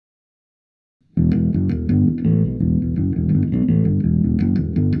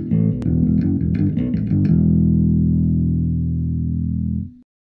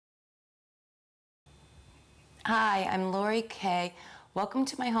Hi, I'm Lori Kay. Welcome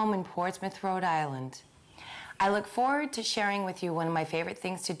to my home in Portsmouth, Rhode Island. I look forward to sharing with you one of my favorite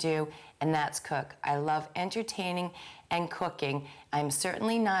things to do, and that's cook. I love entertaining and cooking. I'm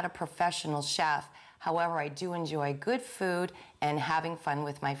certainly not a professional chef. However, I do enjoy good food and having fun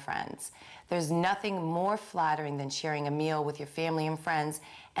with my friends. There's nothing more flattering than sharing a meal with your family and friends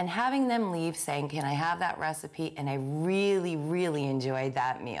and having them leave saying, "Can I have that recipe?" And I really, really enjoyed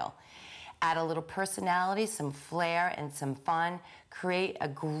that meal. Add a little personality, some flair, and some fun. Create a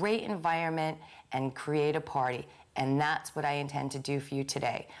great environment and create a party. And that's what I intend to do for you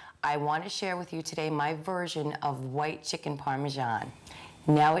today. I want to share with you today my version of white chicken parmesan.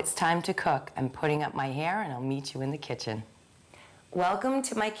 Now it's time to cook. I'm putting up my hair and I'll meet you in the kitchen. Welcome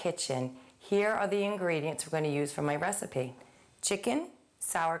to my kitchen. Here are the ingredients we're going to use for my recipe. Chicken,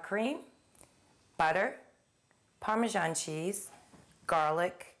 sour cream, butter, Parmesan cheese,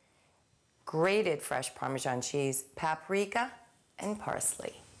 garlic, grated fresh Parmesan cheese, paprika, and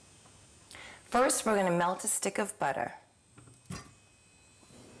parsley. First, we're going to melt a stick of butter.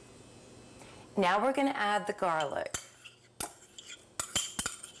 Now we're going to add the garlic.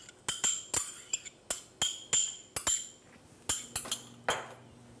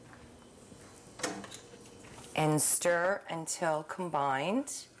 And stir until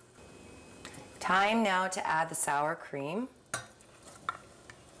combined. Time now to add the sour cream.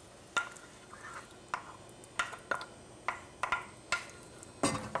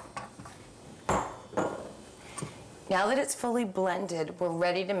 Now that it's fully blended, we're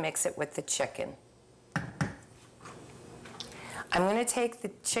ready to mix it with the chicken. I'm going to take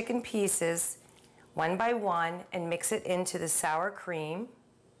the chicken pieces one by one and mix it into the sour cream.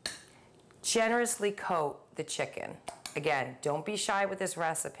 Generously coat the chicken. Again, don't be shy with this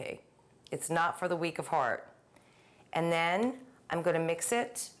recipe. It's not for the weak of heart. And then I'm going to mix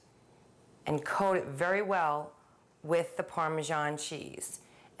it and coat it very well with the Parmesan cheese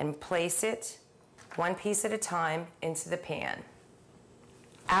and place it one piece at a time into the pan.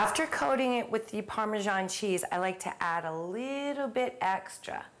 After coating it with the Parmesan cheese, I like to add a little bit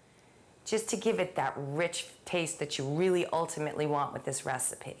extra just to give it that rich taste that you really ultimately want with this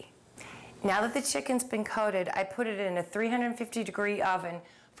recipe. Now that the chicken's been coated, I put it in a 350-degree oven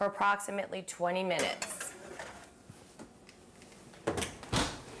for approximately 20 minutes.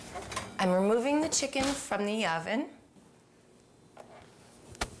 I'm removing the chicken from the oven.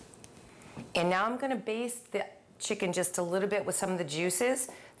 And now I'm going to baste the chicken just a little bit with some of the juices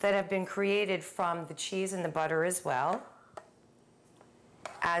that have been created from the cheese and the butter as well.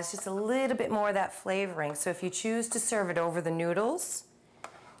 Adds just a little bit more of that flavoring. So if you choose to serve it over the noodles,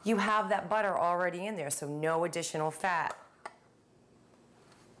 you have that butter already in there, so no additional fat.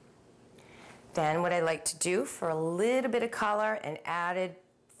 Then what I like to do for a little bit of color and added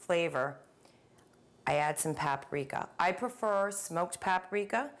flavor, I add some paprika. I prefer smoked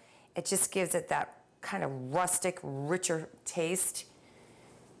paprika. It just gives it that kind of rustic, richer taste.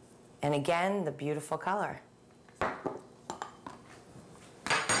 And again, the beautiful color.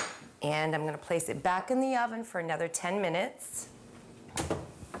 And I'm going to place it back in the oven for another 10 minutes.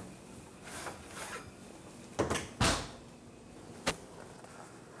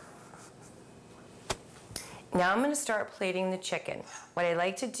 Now I'm going to start plating the chicken. What I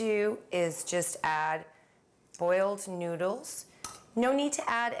like to do is just add boiled noodles. No need to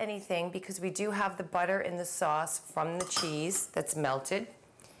add anything because we do have the butter in the sauce from the cheese that's melted.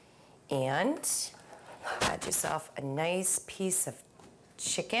 And add yourself a nice piece of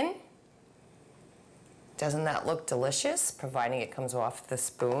chicken. Doesn't that look delicious, providing it comes off the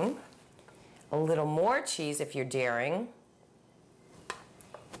spoon? A little more cheese if you're daring.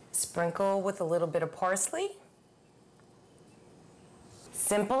 Sprinkle with a little bit of parsley.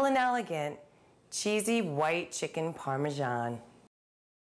 Simple and elegant, cheesy white chicken parmesan.